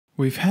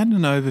We've had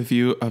an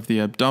overview of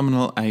the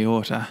abdominal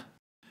aorta.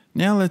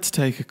 Now let's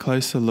take a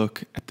closer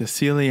look at the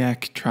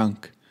celiac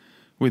trunk,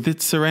 with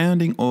its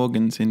surrounding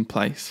organs in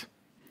place.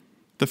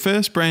 The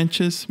first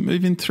branches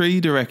move in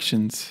 3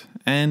 directions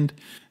and,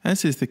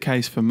 as is the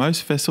case for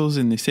most vessels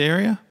in this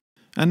area,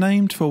 are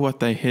named for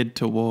what they head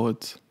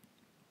towards.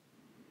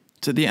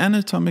 To the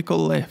anatomical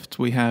left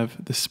we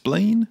have the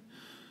spleen,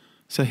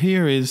 so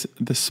here is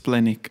the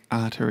splenic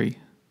artery.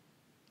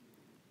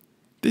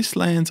 This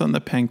lands on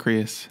the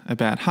pancreas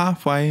about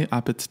halfway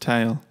up its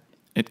tail.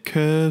 It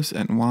curves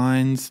and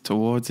winds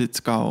towards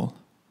its goal.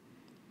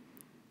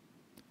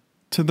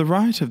 To the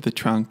right of the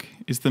trunk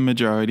is the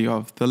majority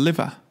of the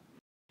liver.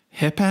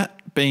 Hepat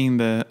being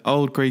the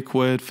old Greek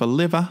word for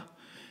liver,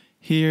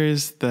 here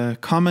is the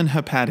common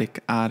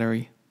hepatic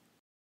artery.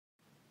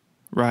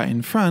 Right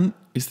in front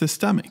is the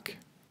stomach.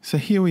 So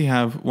here we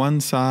have one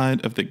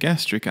side of the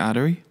gastric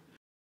artery,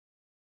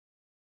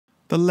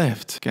 the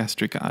left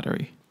gastric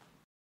artery.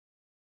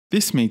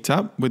 This meets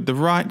up with the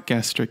right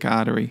gastric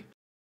artery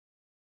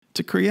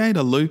to create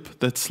a loop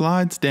that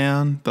slides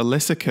down the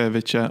lesser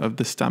curvature of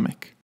the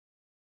stomach.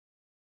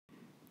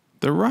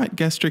 The right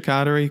gastric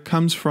artery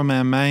comes from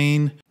our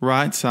main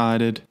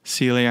right-sided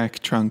celiac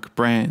trunk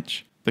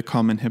branch, the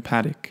common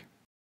hepatic.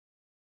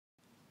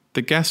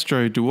 The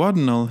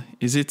gastroduodenal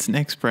is its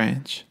next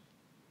branch.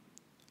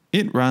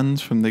 It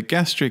runs from the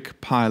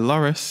gastric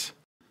pylorus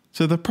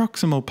to the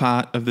proximal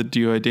part of the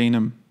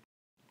duodenum.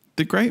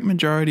 The great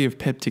majority of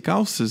peptic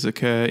ulcers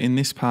occur in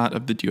this part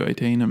of the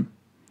duodenum.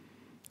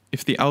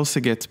 If the ulcer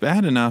gets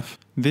bad enough,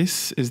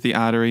 this is the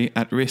artery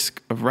at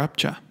risk of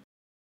rupture.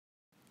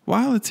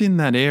 While it's in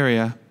that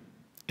area,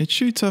 it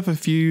shoots off a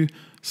few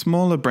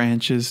smaller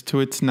branches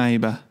to its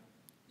neighbour,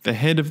 the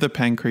head of the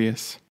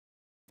pancreas.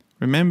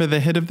 Remember,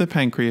 the head of the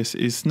pancreas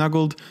is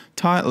snuggled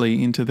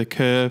tightly into the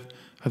curve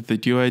of the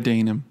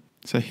duodenum.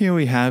 So here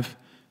we have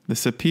the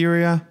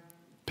superior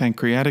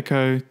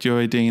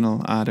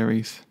pancreatico-duodenal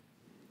arteries.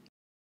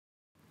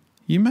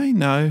 You may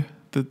know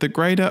that the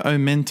greater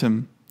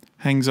omentum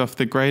hangs off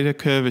the greater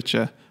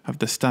curvature of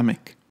the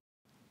stomach.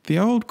 The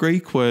old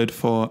Greek word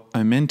for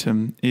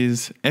omentum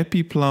is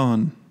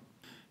epiploon.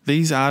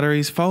 These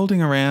arteries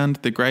folding around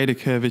the greater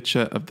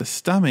curvature of the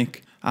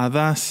stomach are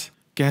thus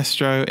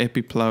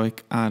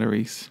gastroepiploic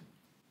arteries.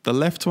 The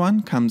left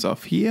one comes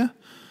off here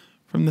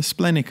from the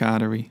splenic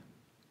artery.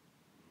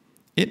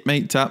 It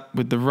meets up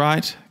with the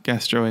right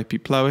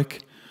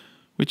gastroepiploic,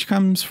 which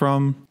comes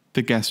from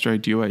the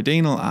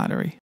gastroduodenal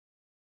artery.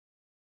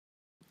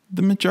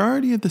 The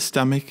majority of the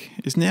stomach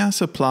is now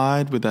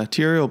supplied with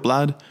arterial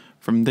blood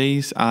from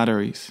these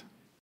arteries.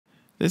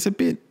 There's a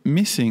bit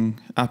missing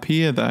up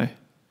here though,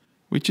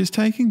 which is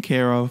taken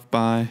care of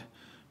by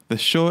the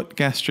short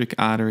gastric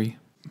artery,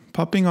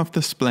 popping off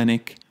the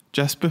splenic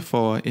just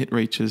before it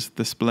reaches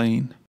the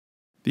spleen.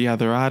 The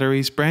other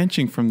arteries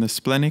branching from the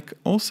splenic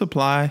all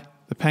supply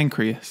the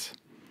pancreas,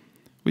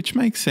 which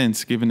makes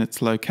sense given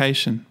its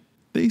location.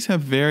 These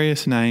have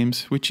various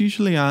names which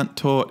usually aren't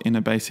taught in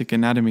a basic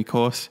anatomy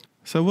course,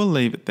 so we'll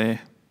leave it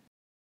there.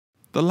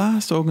 The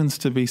last organs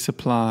to be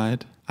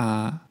supplied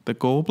are the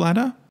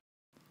gallbladder,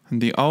 and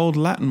the old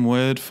Latin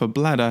word for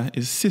bladder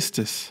is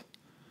cystus.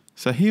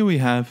 So here we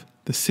have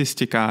the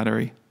cystic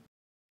artery,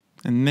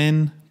 and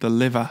then the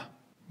liver,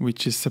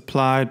 which is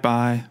supplied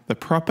by the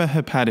proper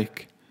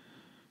hepatic,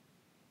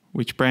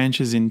 which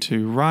branches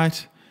into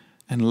right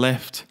and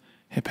left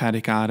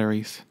hepatic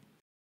arteries.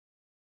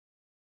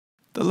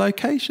 The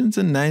locations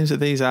and names of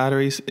these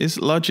arteries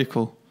is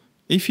logical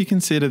if you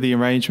consider the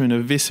arrangement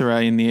of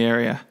viscera in the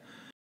area.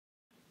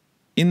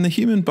 In the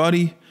human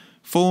body,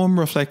 form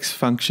reflects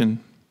function.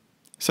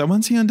 So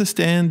once you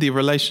understand the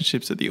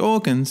relationships of the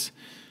organs,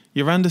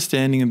 your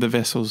understanding of the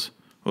vessels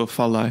will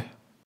follow.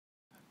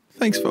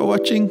 Thanks for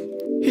watching,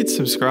 hit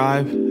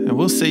subscribe, and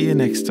we'll see you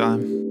next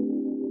time.